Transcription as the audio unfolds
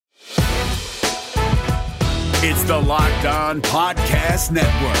It's the Locked On Podcast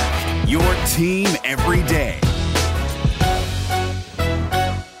Network, your team every day.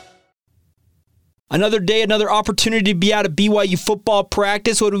 Another day, another opportunity to be out at BYU football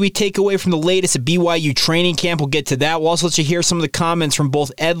practice. What do we take away from the latest at BYU training camp? We'll get to that. We'll also let you hear some of the comments from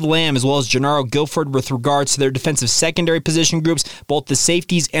both Ed Lamb as well as Jernaro Gilford with regards to their defensive secondary position groups, both the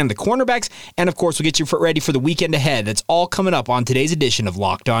safeties and the cornerbacks. And, of course, we'll get you ready for the weekend ahead. That's all coming up on today's edition of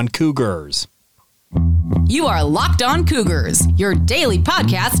Locked On Cougars. You are Locked On Cougars, your daily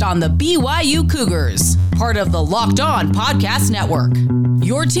podcast on the BYU Cougars. Part of the Locked On Podcast Network.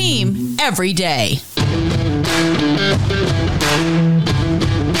 Your team every day.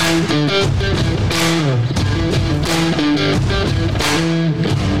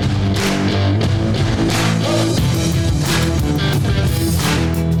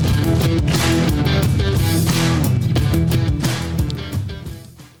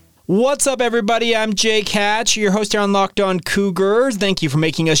 What's up, everybody? I'm Jake Hatch, your host here on Locked On Cougars. Thank you for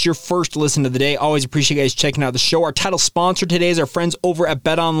making us your first listen of the day. Always appreciate you guys checking out the show. Our title sponsor today is our friends over at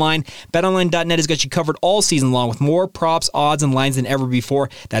BetOnline. BetOnline.net has got you covered all season long with more props, odds, and lines than ever before.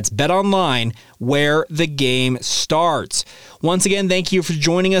 That's BetOnline, where the game starts. Once again, thank you for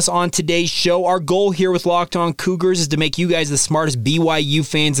joining us on today's show. Our goal here with Locked On Cougars is to make you guys the smartest BYU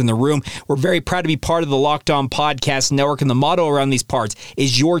fans in the room. We're very proud to be part of the Locked On Podcast Network, and the motto around these parts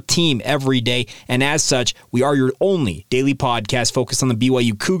is your team every day. And as such, we are your only daily podcast focused on the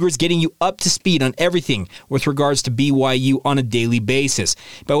BYU Cougars, getting you up to speed on everything with regards to BYU on a daily basis.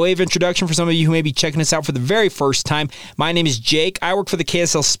 By way of introduction, for some of you who may be checking us out for the very first time, my name is Jake. I work for the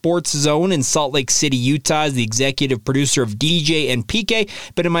KSL Sports Zone in Salt Lake City, Utah, as the executive producer of DJ and PK.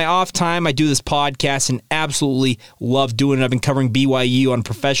 But in my off time, I do this podcast and absolutely love doing it. I've been covering BYU on a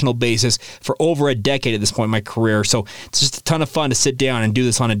professional basis for over a decade at this point in my career. So it's just a ton of fun to sit down and do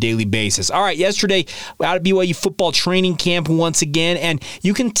this on a daily basis. All right, yesterday out at BYU football training camp once again, and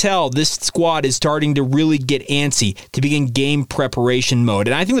you can tell this squad is starting to really get antsy to begin game preparation mode.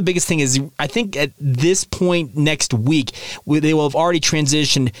 And I think the biggest thing is, I think at this point next week, they will have already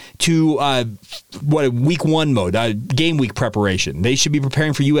transitioned to week one mode, game week preparation. They should be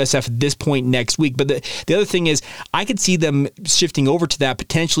preparing for USF at this point next week. But the other thing is, I could see them shifting over to that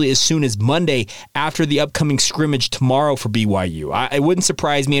potentially as soon as Monday after the upcoming scrimmage tomorrow for BYU. It wouldn't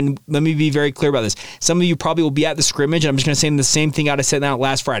surprise me, and let me be very clear about this. Some of you probably will be at the scrimmage, and I'm just going to say the same thing I said out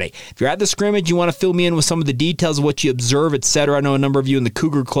last Friday. If you're at the scrimmage, you want to fill me in with some of the details of what you observe, etc. I know a number of you in the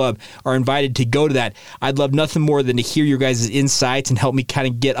Cougar Club are invited to go to that. I'd love nothing more than to hear your guys' insights and help me kind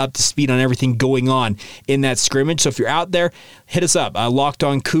of get up to speed on everything going on in that scrimmage. So if you're out there, hit us up. Locked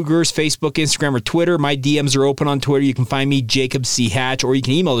On Cougars, Facebook, Instagram, or Twitter. My DMs are open on Twitter. You can find me, Jacob C. Hatch, or you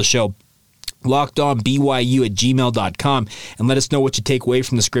can email the show, LockedOnBYU@gmail.com, and let us know what you take away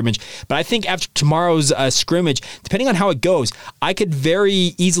from the scrimmage. But I think after tomorrow's scrimmage, depending on how it goes, I could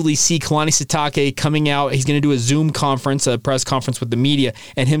very easily see Kalani Sitake coming out. He's going to do a Zoom conference, a press conference with the media,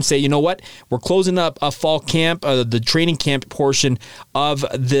 and him say, you know what, we're closing up a fall camp, the training camp portion of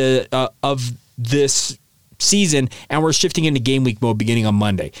this season, and we're shifting into game week mode beginning on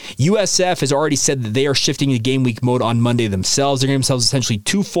Monday. USF has already said that they are shifting to game week mode on Monday themselves. They're giving themselves essentially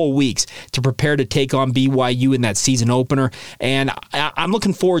 2 full weeks to prepare to take on BYU in that season opener, and I'm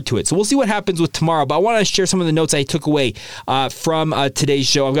looking forward to it. So we'll see what happens with tomorrow, but I want to share some of the notes I took away from today's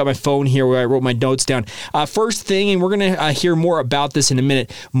show. I've got my phone here where I wrote my notes down. First thing, and we're going to hear more about this in a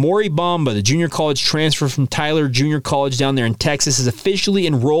minute, Maury Bamba, the junior college transfer from Tyler Junior College down there in Texas, is officially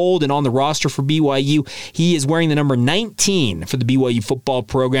enrolled and on the roster for BYU. He is wearing the number 19 for the BYU football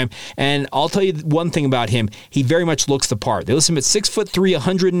program, and I'll tell you one thing about him. He very much looks the part. They list him at 6'3",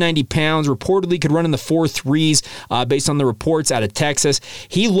 190 pounds, reportedly could run in the 4.3s based on the reports out of Texas.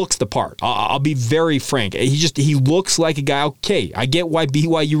 He looks the part. I'll be very frank. He looks like a guy. Okay, I get why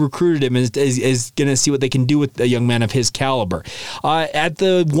BYU recruited him, is going to see what they can do with a young man of his caliber. At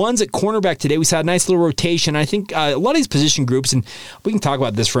the ones at cornerback today, we saw a nice little rotation. I think a lot of these position groups, and we can talk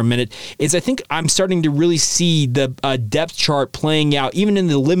about this for a minute, is I think I'm starting to really see the depth chart playing out even in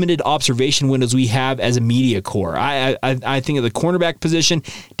the limited observation windows we have as a media corps. I think of the cornerback position,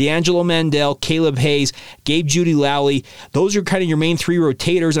 D'Angelo Mandel, Caleb Hayes, Gabe Judy Lowley, those are kind of your main 3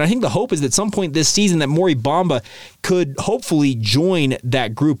 rotators, and I think the hope is that at some point this season that Maury Bamba could hopefully join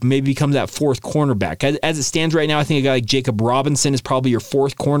that group, maybe become that 4th cornerback. As it stands right now, I think a guy like Jacob Robinson is probably your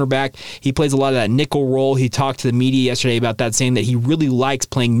 4th cornerback. He plays a lot of that nickel role. He talked to the media yesterday about that, saying that he really likes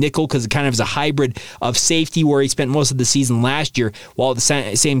playing nickel because it kind of is a hybrid of safety where he spent most of the season last year, while at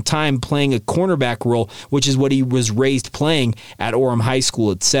the same time playing a cornerback role, which is what he was raised playing at Orem High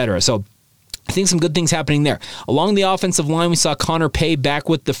School, etc. So I think some good things happening there. Along the offensive line, we saw Connor Pay back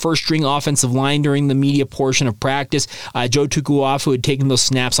with the first-string offensive line during the media portion of practice. Joe Tukuafu had taken those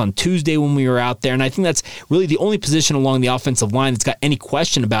snaps on Tuesday when we were out there, and I think that's really the only position along the offensive line that's got any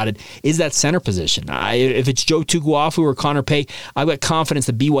question about it is that center position. If it's Joe Tukuafu or Connor Pay, I've got confidence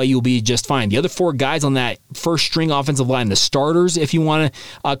that BYU will be just fine. The other four guys on that first-string offensive line, the starters, if you want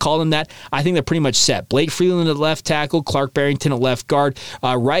to call them that, I think they're pretty much set. Blake Freeland at left tackle, Clark Barrington at left guard.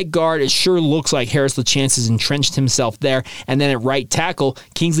 Right guard, it sure looks like Harris LaChance has entrenched himself there. And then at right tackle,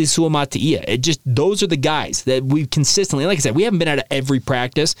 Kingsley Suamataia. Those are the guys that we've consistently, like I said, we haven't been out of every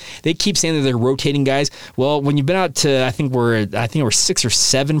practice. They keep saying that they're rotating guys. Well, when you've been out to, I think we're 6 or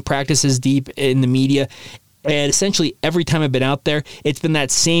 7 practices deep in the media, and essentially every time I've been out there, it's been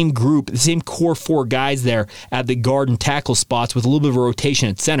that same group, the same core 4 guys there at the guard and tackle spots with a little bit of a rotation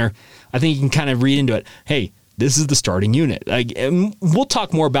at center. I think you can kind of read into it. Hey, this is the starting unit. We'll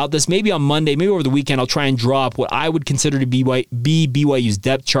talk more about this maybe on Monday, maybe over the weekend. I'll try and draw up what I would consider to be BYU's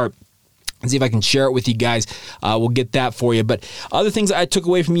depth chart and see if I can share it with you guys. We'll get that for you. But other things I took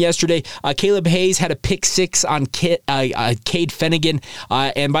away from yesterday, Caleb Hayes had a pick 6 on Cade Fennegan.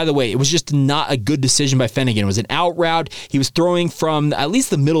 And by the way, it was just not a good decision by Fennegan. It was an out route. He was throwing from at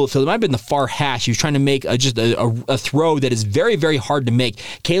least the middle of the field. It might have been the far hash. He was trying to make just a throw that is very, very hard to make.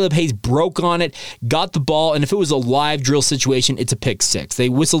 Caleb Hayes broke on it, got the ball, and if it was a live drill situation, it's a pick 6. They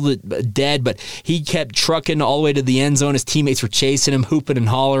whistled it dead, but he kept trucking all the way to the end zone. His teammates were chasing him, hooping and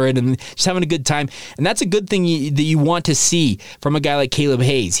hollering, and just having a good time. And that's a good thing that you want to see from a guy like Caleb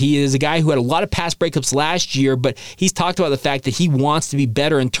Hayes. He is a guy who had a lot of pass breakups last year, but he's talked about the fact that he wants to be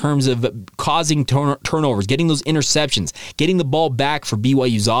better in terms of causing turnovers, getting those interceptions, getting the ball back for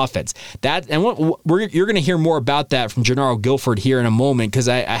BYU's offense. You're going to hear more about that from Jernaro Gilford here in a moment, because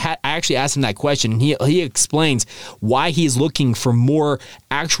I actually asked him that question, and he explains why he is looking for more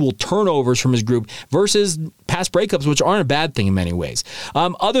actual turnovers from his group versus pass breakups, which aren't a bad thing in many ways.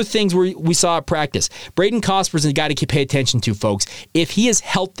 Other things we saw at practice. Braden Cosper's a guy to pay attention to, folks. If he is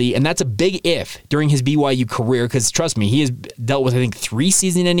healthy, and that's a big if during his BYU career, because trust me, he has dealt with, I think, 3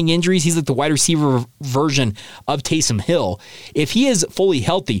 season-ending injuries. He's like the wide receiver version of Taysom Hill. If he is fully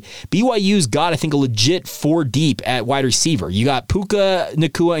healthy, BYU's got, I think, a legit 4 deep at wide receiver. You got Puka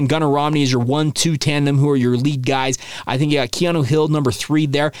Nacua and Gunnar Romney as your 1-2 tandem, who are your lead guys. I think you got Keanu Hill, number 3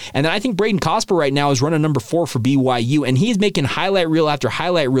 there. And then I think Braden Cosper right now is running number 4 for BYU, and he's making highlight reel after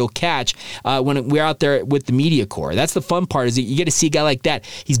highlight reel catch when we're out there with the media corps. That's the fun part, is that you get to see a guy like that.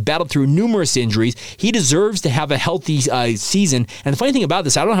 He's battled through numerous injuries. He deserves to have a healthy season. And the funny thing about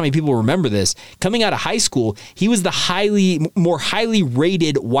this, I don't know how many people remember this, coming out of high school, he was the more highly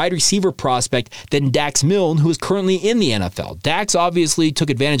rated wide receiver prospect than Dax Milne, who is currently in the NFL. Dax obviously took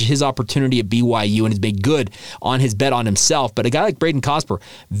advantage of his opportunity at BYU and has made good on his bet on himself. But a guy like Braden Cosper,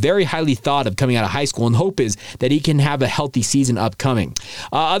 very highly thought of coming out of high school, and hope is that he can have a healthy season upcoming.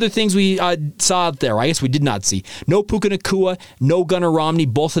 Other things we saw out there, I guess we did not see. No Puka Nacua, no Gunnar Romney,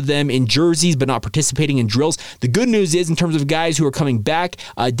 both of them in jerseys but not participating in drills. The good news is, in terms of guys who are coming back,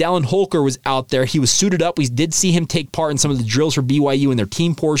 Dallin Holker was out there. He was suited up. We did see him take part in some of the drills for BYU in their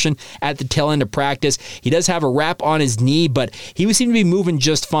team portion at the tail end of practice. He does have a wrap on his knee, but he seemed to be moving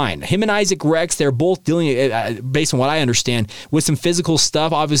just fine. Him and Isaac Rex, they're both dealing, based on what I understand, with some physical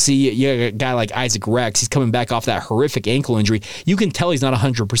stuff. Obviously, you got a guy like Isaac Rex. He's coming back off that horrific ankle injury. You can tell he's not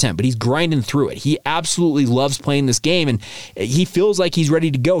 100%, but he's grinding through it. He absolutely loves playing this game, and he feels like he's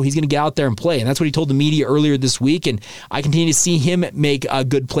ready to go. He's going to get out there and play, and that's what he told the media earlier this week, and I continue to see him make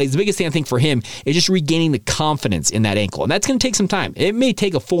good plays. The biggest thing I think for him is just regaining the confidence in that ankle, and that's going to take some time. It may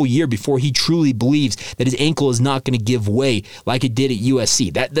take a full year before he truly believes that his ankle is not going to give way like it did at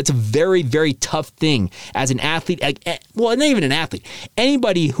USC. That's a very, very tough thing as an athlete. Well, not even an athlete.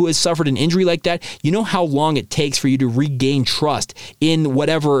 Anybody who has suffered an injury like that, you know how long it takes for you to regain trust in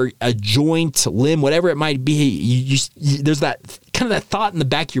whatever, a joint, limb, whatever it might be. There's that kind of that thought in the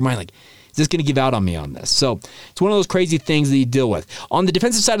back of your mind, like, is this going to give out on me on this? So it's one of those crazy things that you deal with. On the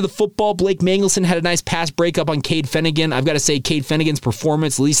defensive side of the football, Blake Mangelson had a nice pass breakup on Cade Fennegan. I've got to say, Cade Fennegan's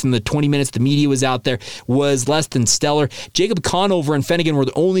performance, at least in the 20 minutes the media was out there, was less than stellar. Jacob Conover and Fennegan were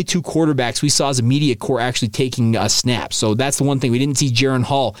the only 2 quarterbacks we saw as a media corps actually taking snaps. So that's the one thing. We didn't see Jaron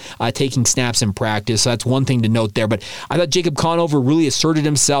Hall taking snaps in practice. So that's one thing to note there. But I thought Jacob Conover really asserted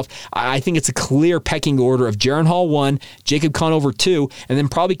himself. I think it's a clear pecking order of Jaron Hall 1, Jacob Conover 2, and then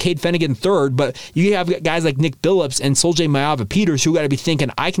probably Cade Fennegan 3rd, but you have guys like Nick Billups and Soljay Mayava-Peters who got to be thinking,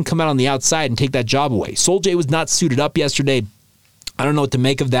 I can come out on the outside and take that job away. Soljay was not suited up yesterday. I don't know what to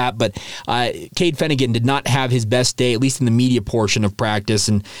make of that, but Cade Fennegan did not have his best day, at least in the media portion of practice,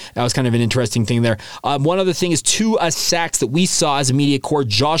 and that was kind of an interesting thing there. One other thing is 2 sacks that we saw as a media corps.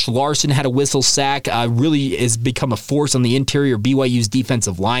 Josh Larson had a whistle sack, really has become a force on the interior of BYU's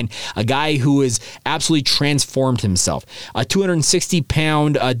defensive line, a guy who has absolutely transformed himself. A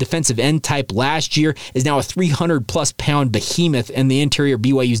 260-pound defensive end type last year is now a 300-plus pound behemoth in the interior of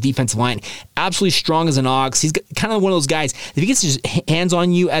BYU's defensive line. Absolutely strong as an ox. He's kind of one of those guys, if he gets his hands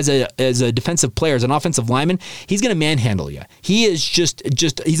on you as a defensive player, as an offensive lineman, he's going to manhandle you. He is just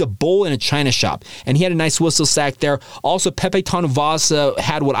he's a bull in a china shop, and he had a nice whistle sack there. Also, Pepe Tanuvasa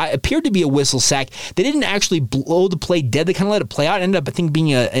had what appeared to be a whistle sack. They didn't actually blow the play dead. They kind of let it play out. It ended up, I think,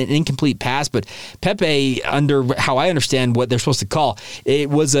 being an incomplete pass, but Pepe, under how I understand what they're supposed to call, it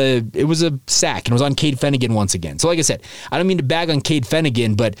was a sack, and it was on Cade Fennegan once again. So like I said, I don't mean to bag on Cade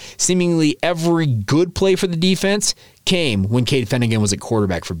Fennegan, but seemingly every good play for the defense came when Cade Fennegan was at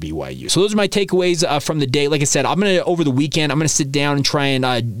quarterback for BYU. So those are my takeaways from the day. Like I said, over the weekend, I'm going to sit down and try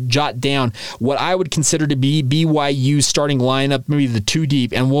and jot down what I would consider to be BYU's starting lineup, maybe the 2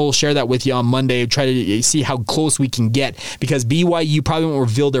 deep, and we'll share that with you on Monday, try to see how close we can get, because BYU probably won't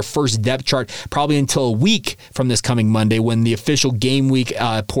reveal their first depth chart probably until a week from this coming Monday when the official game week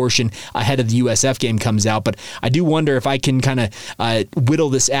portion ahead of the USF game comes out. But I do wonder if I can kind of whittle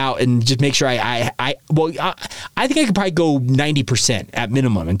this out and just make sure I think I could probably go 90% at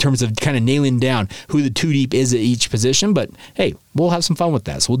minimum in terms of kind of nailing down who the 2 deep is at each position. But hey, we'll have some fun with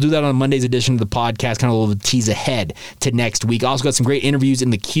that. So we'll do that on Monday's edition of the podcast, kind of a little tease ahead to next week. Also got some great interviews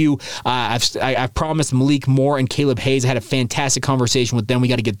in the queue. I've promised Malik Moore and Caleb Hayes. I had a fantastic conversation with them. We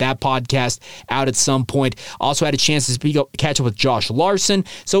got to get that podcast out at some point. Also had a chance to catch up with Josh Larson.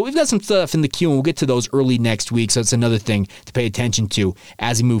 So we've got some stuff in the queue, and we'll get to those early next week. So it's another thing to pay attention to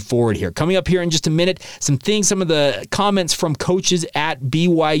as we move forward here. Coming up here in just a minute, some of the comments from coaches at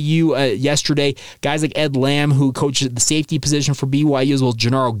BYU yesterday. Guys like Ed Lamb, who coaches the safety position for BYU, as well as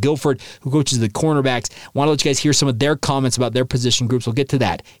Jernaro Gilford, who coaches the cornerbacks. Want to let you guys hear some of their comments about their position groups. We'll get to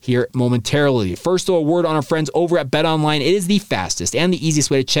that here momentarily. First, though, a word on our friends over at BetOnline. It is the fastest and the easiest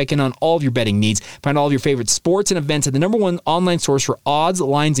way to check in on all of your betting needs. Find all of your favorite sports and events at the #1 online source for odds,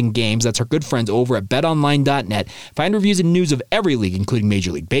 lines, and games. That's our good friends over at betonline.net. Find reviews and news of every league, including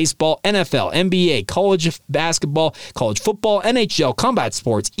Major League Baseball, NFL, NBA, college basketball, college football, NHL, combat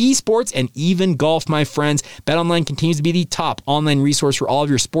sports, esports, and even golf, my friends. BetOnline continues to be the top online resource for all of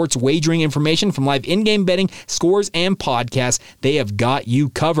your sports wagering information, from live in-game betting, scores, and podcasts. They have got you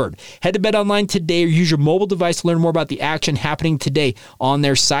covered. Head to BetOnline today or use your mobile device to learn more about the action happening today on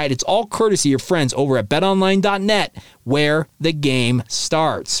their site. It's all courtesy of your friends over at betonline.net, where the game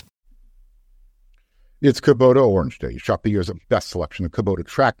starts. It's Kubota Orange Day. Shop the year's best selection of Kubota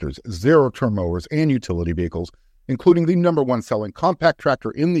tractors, zero-turn mowers, and utility vehicles, including the #1 selling compact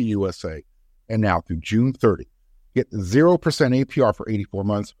tractor in the USA. And now through June 30, get 0% APR for 84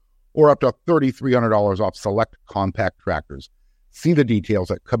 months or up to $3,300 off select compact tractors. See the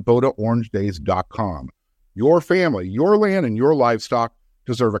details at KubotaOrangeDays.com. Your family, your land, and your livestock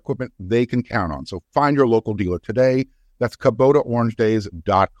deserve equipment they can count on. So find your local dealer today. That's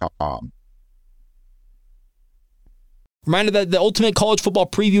KubotaOrangeDays.com. Reminder that the Ultimate College Football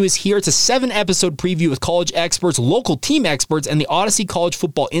Preview is here. It's a 7-episode preview with college experts, local team experts, and the Odyssey College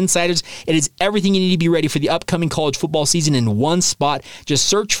Football Insiders. It is everything you need to be ready for the upcoming college football season in one spot. Just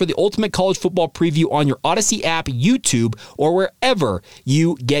search for the Ultimate College Football Preview on your Odyssey app, YouTube, or wherever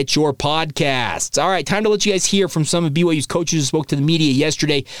you get your podcasts. All right, time to let you guys hear from some of BYU's coaches who spoke to the media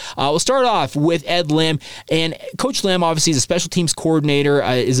yesterday. We'll start off with Ed Lamb. And Coach Lamb, obviously, is a special teams coordinator,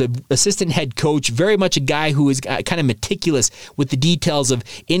 is an assistant head coach, very much a guy who is kind of meticulous with the details of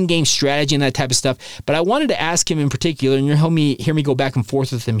in-game strategy and that type of stuff. But I wanted to ask him in particular, and you'll hear me go back and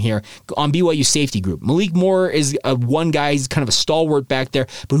forth with him here, on BYU safety group. Malik Moore is one guy. He's kind of a stalwart back there.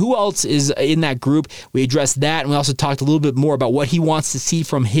 But who else is in that group? We addressed that, and we also talked a little bit more about what he wants to see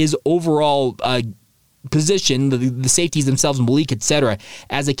from his overall position, the safeties themselves, Malik, etc.,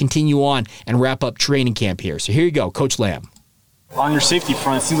 as they continue on and wrap up training camp here. So here you go, Coach Lamb. On your safety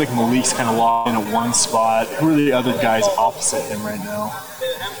front, it seems like Malik's kind of locked in at one spot. Who are the other guys opposite him right now?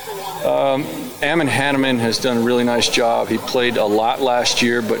 Ammon Hanneman has done a really nice job. He played a lot last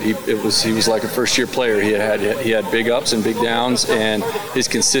year, but he was like a first-year player. He had big ups and big downs, and his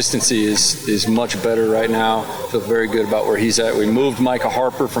consistency is much better right now. Feel very good about where he's at. We moved Micah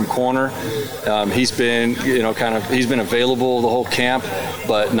Harper from corner. He's been he's been available the whole camp,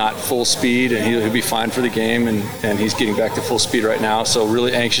 but not full speed, and he'll be fine for the game, and he's getting back to full speed right now. So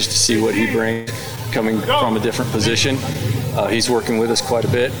really anxious to see what he brings coming from a different position. he's working with us quite a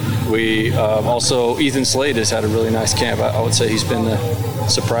bit. We also, Ethan Slade has had a really nice camp. I would say he's been the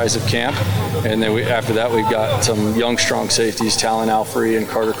surprise of camp. And then after that, we've got some young, strong safeties, Talon Alfrey and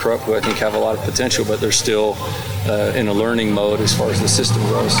Carter Krupp, who I think have a lot of potential, but they're still in a learning mode as far as the system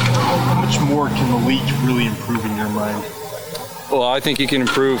goes. How much more can Malik really improve in your mind? Well, I think he can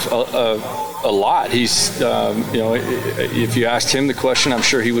improve a lot. He's, if you asked him the question, I'm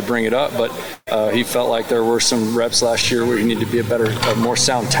sure he would bring it up, but he felt like there were some reps last year where he needed to be a more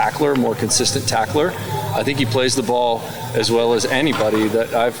sound tackler, more consistent tackler. I think he plays the ball as well as anybody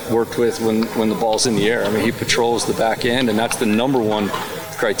that I've worked with when the ball's in the air. I mean, he patrols the back end, and that's the number one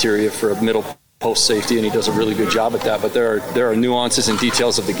criteria for a middle post safety, and he does a really good job at that. But there are nuances and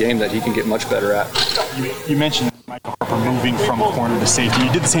details of the game that he can get much better at. You mentioned Michael Harper moving from corner to safety.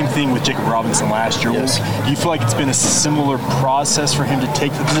 You did the same thing with Jacob Robinson last year. Yes. Do you feel like it's been a similar process for him to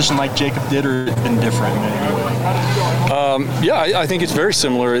take the position like Jacob did, or it's been different in any way? I think it's very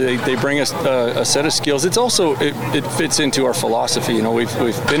similar. They bring us a set of skills. It's also it fits into our philosophy. You know, we've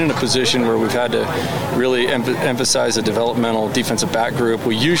been in a position where we've had to really emphasize a developmental defensive back group.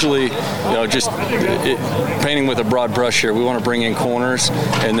 We usually, just painting with a broad brush here, we want to bring in corners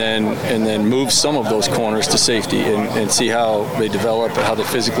and then move some of those corners to safety and see how they develop, how they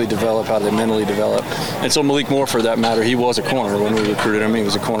physically develop, how they mentally develop. And so Malik Moore, for that matter, he was a corner when we recruited him. He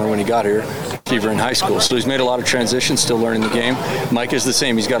was a corner when he got here, in high school. So he's made a lot of transitions, still learning the game. Mike is the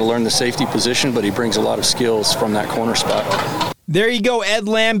same. He's got to learn the safety position, but he brings a lot of skills from that corner spot. There you go, Ed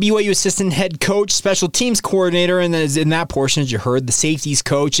Lamb, BYU assistant head coach, special teams coordinator, and in that portion, as you heard, the safeties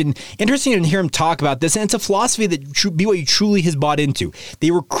coach. And interesting to hear him talk about this, and it's a philosophy that BYU truly has bought into.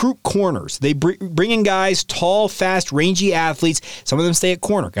 They recruit corners. They bring in guys, tall, fast, rangy athletes. Some of them stay at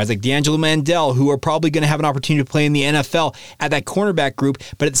corner. Guys like D'Angelo Mandel, who are probably going to have an opportunity to play in the NFL at that cornerback group.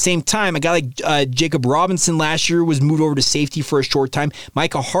 But at the same time, a guy like Jacob Robinson last year was moved over to safety for a short time.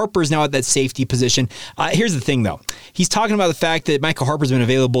 Micah Harper is now at that safety position. Here's the thing, though. He's talking about the fact that Michael Harper's been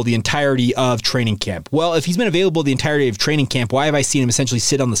available the entirety of training camp. Well, if he's been available the entirety of training camp, why have I seen him essentially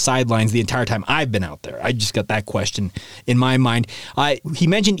sit on the sidelines the entire time I've been out there? I just got that question in my mind. He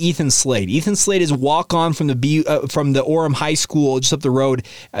mentioned Ethan Slade. Ethan Slade is a walk-on from the Orem High School, just up the road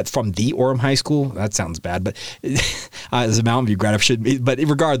from the Orem High School. That sounds bad, but as a Mountain View grad, I should be. But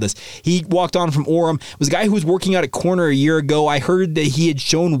regardless, he walked on from Orem. Was a guy who was working out at corner a year ago. I heard that he had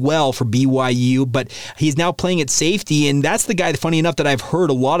shown well for BYU, but he's now playing at safety, and that's the guy, funny enough, that I've heard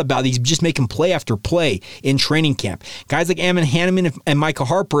a lot about. He's just making play after play in training camp. Guys like Ammon Hanneman and Micah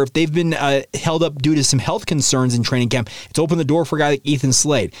Harper, if they've been held up due to some health concerns in training camp, it's opened the door for a guy like Ethan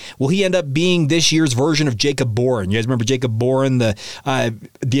Slade. Will he end up being this year's version of Jacob Boren? You guys remember Jacob Boren, the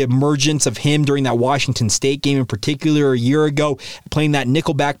emergence of him during that Washington State game in particular a year ago, playing that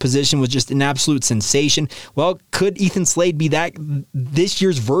nickelback position was just an absolute sensation. Well, could Ethan Slade be this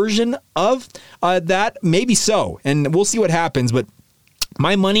year's version of that? Maybe so, and we'll see what happens. But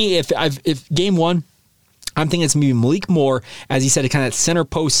my money, if game one, I'm thinking it's going to be Malik Moore, as he said, a kind of center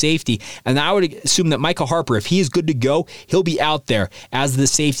post safety. And I would assume that Michael Harper, if he is good to go, he'll be out there as the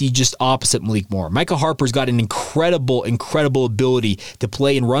safety just opposite Malik Moore. Michael Harper's got an incredible ability to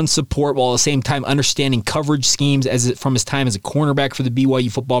play and run support while at the same time understanding coverage schemes from his time as a cornerback for the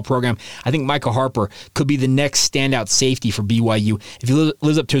BYU football program. I think Michael Harper could be the next standout safety for BYU if he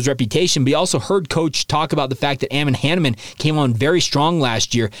lives up to his reputation. But he also heard Coach talk about the fact that Ammon Hanneman came on very strong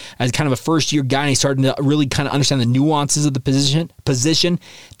last year as kind of a first-year guy, and he started to really kind of understand the nuances of the position.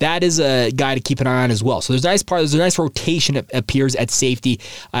 That is a guy to keep an eye on as well. So there's a nice rotation that appears at safety,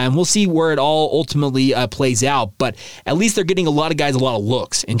 and we'll see where it all ultimately plays out. But at least they're getting a lot of guys a lot of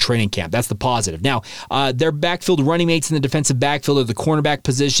looks in training camp. That's the positive. Now, their backfield running mates in the defensive backfield are the cornerback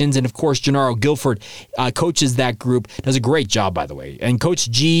positions, and of course, Jernaro Gilford coaches that group. Does a great job, by the way. And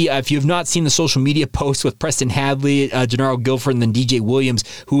Coach G, if you have not seen the social media posts with Preston Hadley, Jernaro Gilford, and then DJ Williams,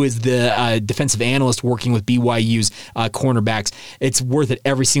 who is the defensive analyst working with BYU's cornerbacks, it's worth it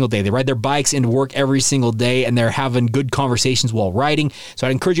every single day. They ride their bikes into work every single day, and they're having good conversations while riding. So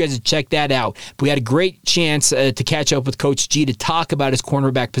I'd encourage you guys to check that out. But we had a great chance to catch up with Coach G to talk about his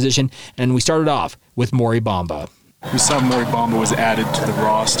cornerback position, and we started off with Maury Bamba. We saw Maury Bamba was added to the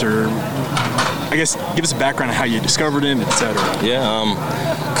roster. I guess give us a background on how you discovered him, etc.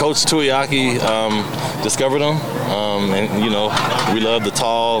 Yeah, Coach Tuiaki discovered him, and we love the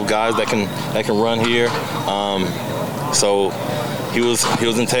tall guys that can run here. So he was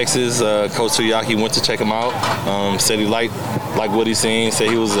in Texas. Coach Tuiaki went to check him out. Said he liked what he seen. Said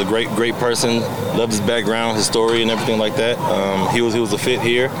he was a great person. Loved his background, his story, and everything like that. He was a fit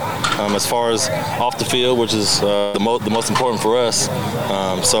here. As far as off the field, which is the most important for us.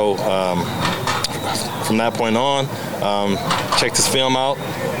 From that point on, checked his film out,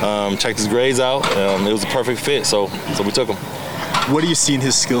 checked his grades out. It was a perfect fit, so we took him. What do you see in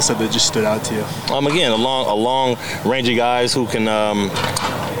his skill set that just stood out to you? Again, a long range of guys who can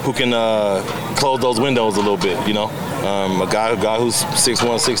close those windows a little bit. A guy who's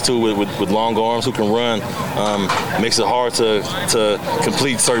 6'1", 6'2", with long arms, who can run, makes it hard to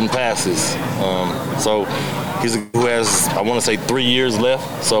complete certain passes. So he's who has, I want to say, 3 years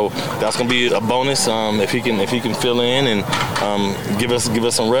left. So that's going to be a bonus if he can fill in and give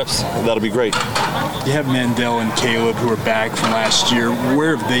us some reps. That'll be great. You have Mandel and Caleb who are back from last year.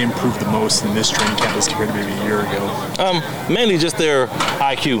 Where have they improved the most in this training camp as compared to maybe a year ago? Mainly just their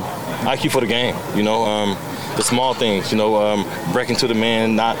IQ for the game. The small things. Breaking to the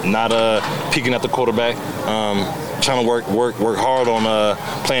man, not peeking at the quarterback. Trying to work hard on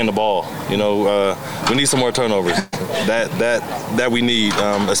playing the ball. We need some more turnovers. That we need,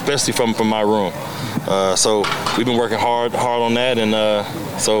 especially from my room. So we've been working hard on that, and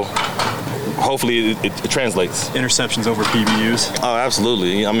so hopefully it translates. Interceptions over PBUs? Oh,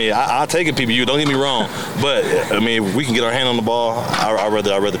 absolutely. I'll take a PBU. Don't get me wrong, but if we can get our hand on the ball, I'd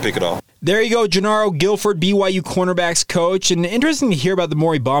rather pick it off. There you go, Jernaro, Gilford, BYU cornerbacks coach. And interesting to hear about the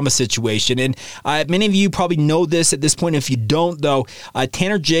Maury Bamba situation. And many of you probably know this at this point. If you don't, though,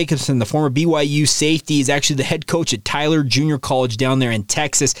 Tanner Jacobson, the former BYU safety, is actually the head coach at Tyler Junior College down there in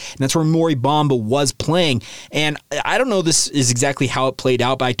Texas. And that's where Maury Bamba was playing. And I don't know this is exactly how it played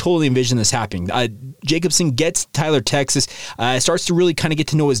out, but I totally envision this happening. Jacobson gets Tyler, Texas, starts to really kind of get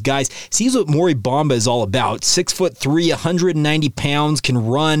to know his guys, sees what Maury Bamba is all about. 6'3", 190 pounds, can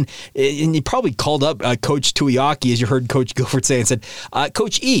run. And he probably called up Coach Tuiaki, as you heard Coach Gilford say, and said,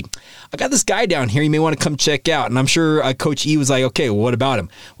 Coach E, I got this guy down here you may want to come check out. And I'm sure Coach E was like, okay, well, what about him?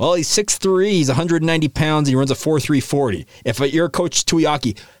 Well, he's 6'3", he's 190 pounds, and he runs a 4.3 40. If you're Coach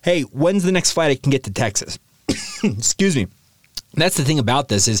Tuiaki, hey, when's the next flight I can get to Texas? Excuse me. That's the thing about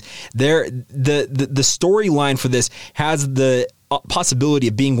this is the storyline for this has the possibility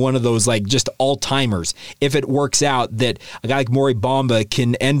of being one of those like just all-timers if it works out that a guy like Maury Bamba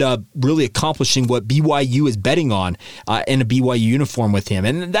can end up really accomplishing what BYU is betting on in a BYU uniform with him.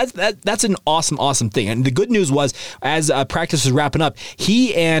 And that's an awesome thing. And the good news was, as practice was wrapping up,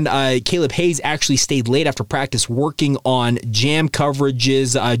 he and Caleb Hayes actually stayed late after practice working on jam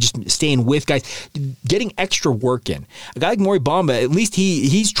coverages, just staying with guys, getting extra work in. A guy like Maury Bamba, at least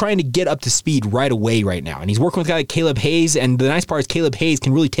he's trying to get up to speed right away right now. And he's working with a guy like Caleb Hayes, and the nice part is Caleb Hayes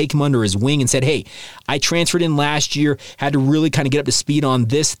can really take him under his wing and said, hey, I transferred in last year, had to really kind of get up to speed on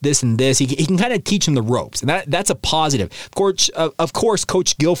this, and this. He can kind of teach him the ropes, and that's a positive. Of course,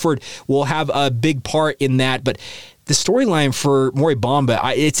 Coach Gilford will have a big part in that, but the storyline for Maury Bamba,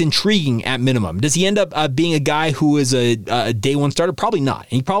 it's intriguing at minimum. Does he end up being a guy who is a day one starter? Probably not.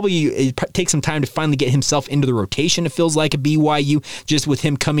 He probably takes some time to finally get himself into the rotation, it feels like, at BYU, just with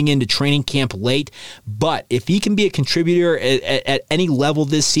him coming into training camp late. But if he can be a contributor at any level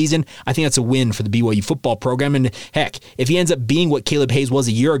this season, I think that's a win for the BYU football program. And heck, if he ends up being what Caleb Hayes was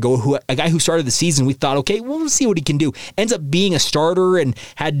a year ago, a guy who started the season, we thought, okay, well, we'll see what he can do, ends up being a starter and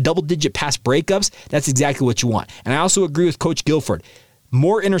had double-digit pass breakups, that's exactly what you want. And I also agree with Coach Gilford.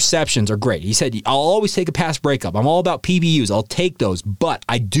 More interceptions are great. He said, I'll always take a pass breakup. I'm all about PBUs. I'll take those. But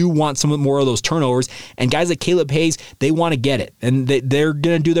I do want some more of those turnovers. And guys like Caleb Hayes, they want to get it. And they're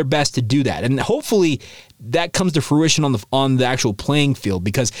going to do their best to do that. And hopefully that comes to fruition on the actual playing field,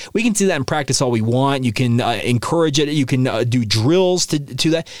 because we can see that in practice all we want. You can encourage it. You can do drills to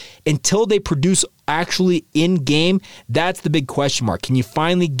that. Until they produce actually in game, that's the big question mark. Can you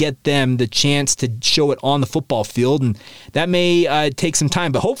finally get them the chance to show it on the football field? And that may take some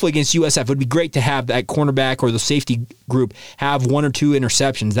time, but hopefully against USF, it would be great to have that cornerback or the safety group have one or two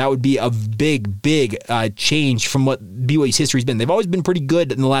interceptions. That would be a big change from what BYU's history has been. They've always been pretty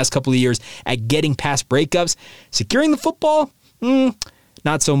good in the last couple of years at getting past breakups. Securing the football,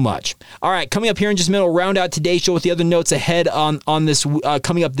 not so much. All right, coming up here in just a minute, we'll round out today's show with the other notes ahead on this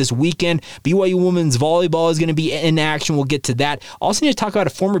coming up this weekend. BYU women's volleyball is going to be in action. We'll get to that. Also need to talk about a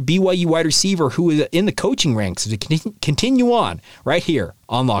former BYU wide receiver who is in the coaching ranks to continue on right here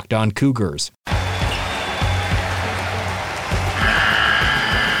on Locked On Cougars.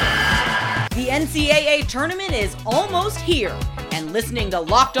 The NCAA tournament is almost here, and listening to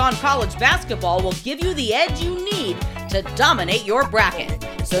Locked On College Basketball will give you the edge you need to dominate your bracket.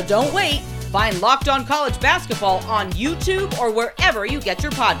 So don't wait. Find Locked On College Basketball on YouTube or wherever you get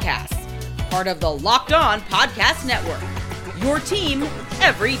your podcasts. Part of the Locked On Podcast Network. Your team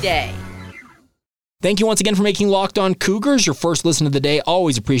every day. Thank you once again for making Locked On Cougars your first listen of the day.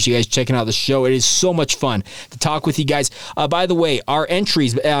 Always appreciate you guys checking out the show. It is so much fun to talk with you guys. By the way, our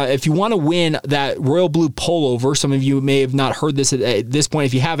entries, if you want to win that royal blue pullover, some of you may have not heard this at this point.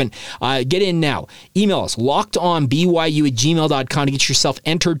 If you haven't, get in now. Email us, lockedonbyu@gmail.com to get yourself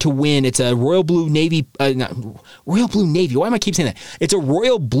entered to win. It's a royal blue navy, royal blue navy. Why am I keep saying that? It's a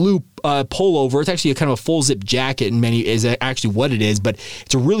royal blue pullover. It's actually a kind of a full zip jacket, and is actually what it is, but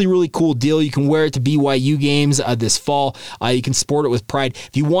it's a really, really cool deal. You can wear it to BYU games this fall. You can sport it with pride.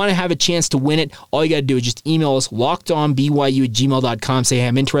 If you want to have a chance to win it, all you got to do is just email us, lockedonbyu@gmail.com. Say, hey,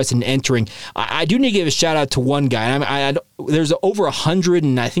 I'm interested in entering. I do need to give a shout out to one guy. There's over 100,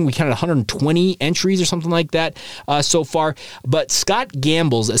 and I think we counted 120 entries or something like that so far. But Scott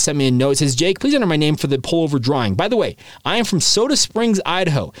Gambles sent me a note. It says, Jake, please enter my name for the pullover drawing. By the way, I am from Soda Springs,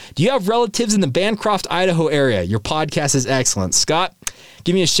 Idaho. Do you have relatives in the Bancroft, Idaho area? Your podcast is excellent. Scott,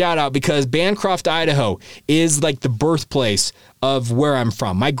 give me a shout out because Bancroft, Idaho is like the birthplace of where I'm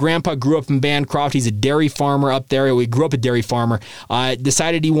from. My grandpa grew up in Bancroft. He's a dairy farmer up there. We grew up a dairy farmer.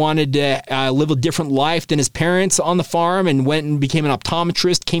 Decided he wanted to live a different life than his parents on the farm and went and became an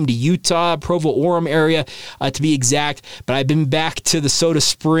optometrist, came to Utah, Provo-Orem area to be exact. But I've been back to the Soda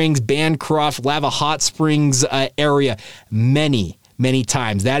Springs, Bancroft, Lava Hot Springs area many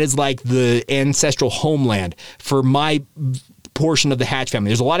times. That is like the ancestral homeland for my portion of the Hatch family.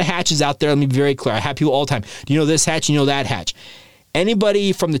 There's a lot of Hatches out there. Let me be very clear. I have people all the time. Do you know this Hatch? You know that Hatch?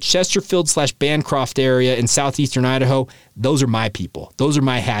 Anybody from the Chesterfield/Bancroft area in southeastern Idaho, those are my people. Those are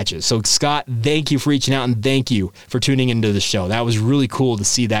my Hatches. So, Scott, thank you for reaching out and thank you for tuning into the show. That was really cool to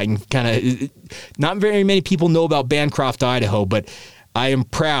see that. And kind of, not very many people know about Bancroft, Idaho, but I am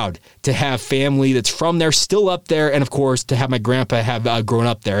proud to have family that's from there, still up there, and of course, to have my grandpa have grown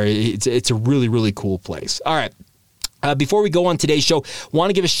up there. It's a really, really cool place. All right. Before we go on today's show, want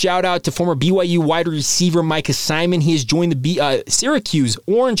to give a shout out to former BYU wide receiver Micah Simon. He has joined the Syracuse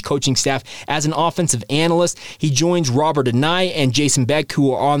Orange coaching staff as an offensive analyst. He joins Robert Anai and Jason Beck,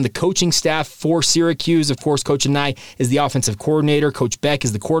 who are on the coaching staff for Syracuse. Of course, Coach Anai is the offensive coordinator. Coach Beck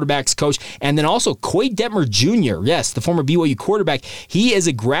is the quarterback's coach. And then also Coy Detmer Jr., yes, the former BYU quarterback. He is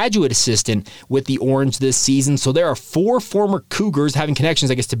a graduate assistant with the Orange this season. So there are 4 former Cougars having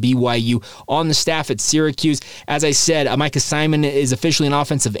connections, I guess, to BYU on the staff at Syracuse. As I said, Micah Simon is officially an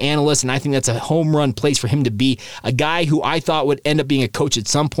offensive analyst, and I think that's a home run place for him to be. A guy who I thought would end up being a coach at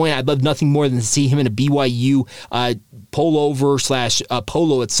some point. I'd love nothing more than to see him in a BYU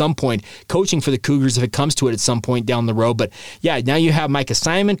pullover/polo at some point, coaching for the Cougars if it comes to it at some point down the road. But yeah, now you have Micah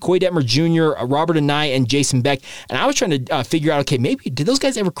Simon, Coy Detmer Jr., Robert Anai, and Jason Beck. And I was trying to figure out, okay, maybe did those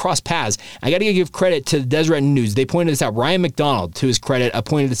guys ever cross paths? I got to give credit to the Deseret News. They pointed this out. Ryan McDonald, to his credit,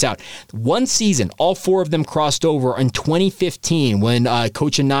 pointed this out. One season, all 4 of them crossed over in 2015 when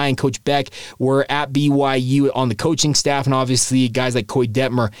Coach Anai and Coach Beck were at BYU on the coaching staff, and obviously guys like Coy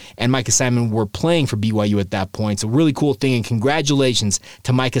Detmer and Micah Simon were playing for BYU at that point. So really cool thing, and congratulations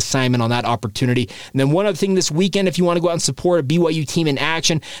to Micah Simon on that opportunity. And then one other thing this weekend, if you want to go out and support a BYU team in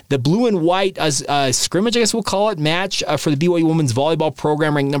action, the blue and white scrimmage, I guess we'll call it, match for the BYU women's volleyball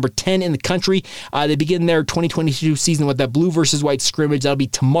program, ranked number 10 in the country. They begin their 2022 season with that blue versus white scrimmage. That'll be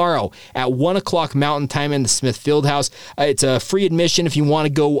tomorrow at 1 o'clock Mountain Time in the Smith Fieldhouse. It's a free admission if you want to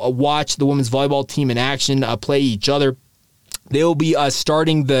go watch the women's volleyball team in action, play each other. They will be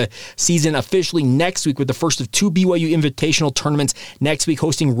starting the season officially next week with the first of 2 BYU Invitational tournaments next week,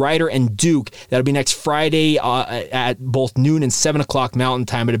 hosting Ryder and Duke. That'll be next Friday at both noon and 7 o'clock Mountain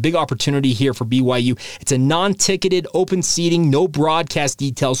Time. But a big opportunity here for BYU. It's a non-ticketed, open seating, no broadcast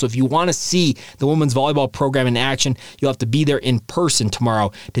details. So if you want to see the women's volleyball program in action, you'll have to be there in person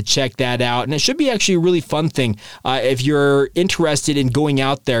tomorrow to check that out. And it should be actually a really fun thing if you're interested in going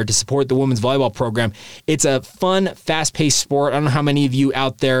out there to support the women's volleyball program. It's a fun, fast-paced sport. I don't know how many of you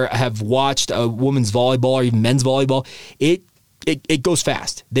out there have watched women's volleyball or even men's volleyball. It goes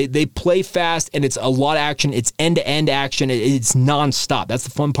fast. They play fast, and it's a lot of action. It's end-to-end action. It's nonstop. That's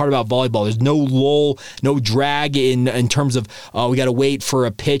the fun part about volleyball. There's no lull, no drag in terms of, we got to wait for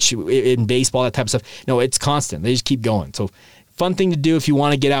a pitch in baseball, that type of stuff. No, it's constant. They just keep going. So fun thing to do if you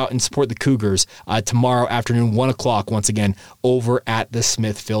want to get out and support the Cougars tomorrow afternoon, 1 o'clock, once again, over at the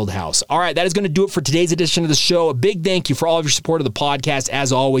Smith Fieldhouse. All right, that is going to do it for today's edition of the show. A big thank you for all of your support of the podcast.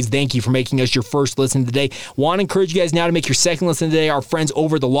 As always, thank you for making us your first listen today. Want to encourage you guys now to make your second listen today. Our friends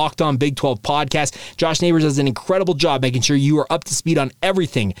over the Locked On Big 12 podcast. Josh Neighbors does an incredible job making sure you are up to speed on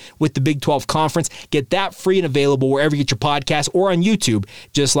everything with the Big 12 Conference. Get that free and available wherever you get your podcasts or on YouTube,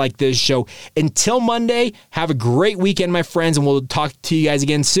 just like this show. Until Monday, have a great weekend, my friends, and we'll talk to you guys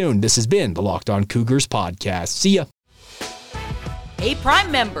again soon. This has been the Locked On Cougars podcast. See ya. Hey,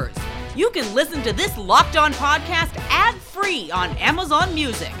 Prime members, You can listen to this Locked On podcast ad-free on Amazon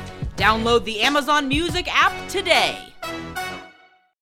Music. Download the Amazon Music app today.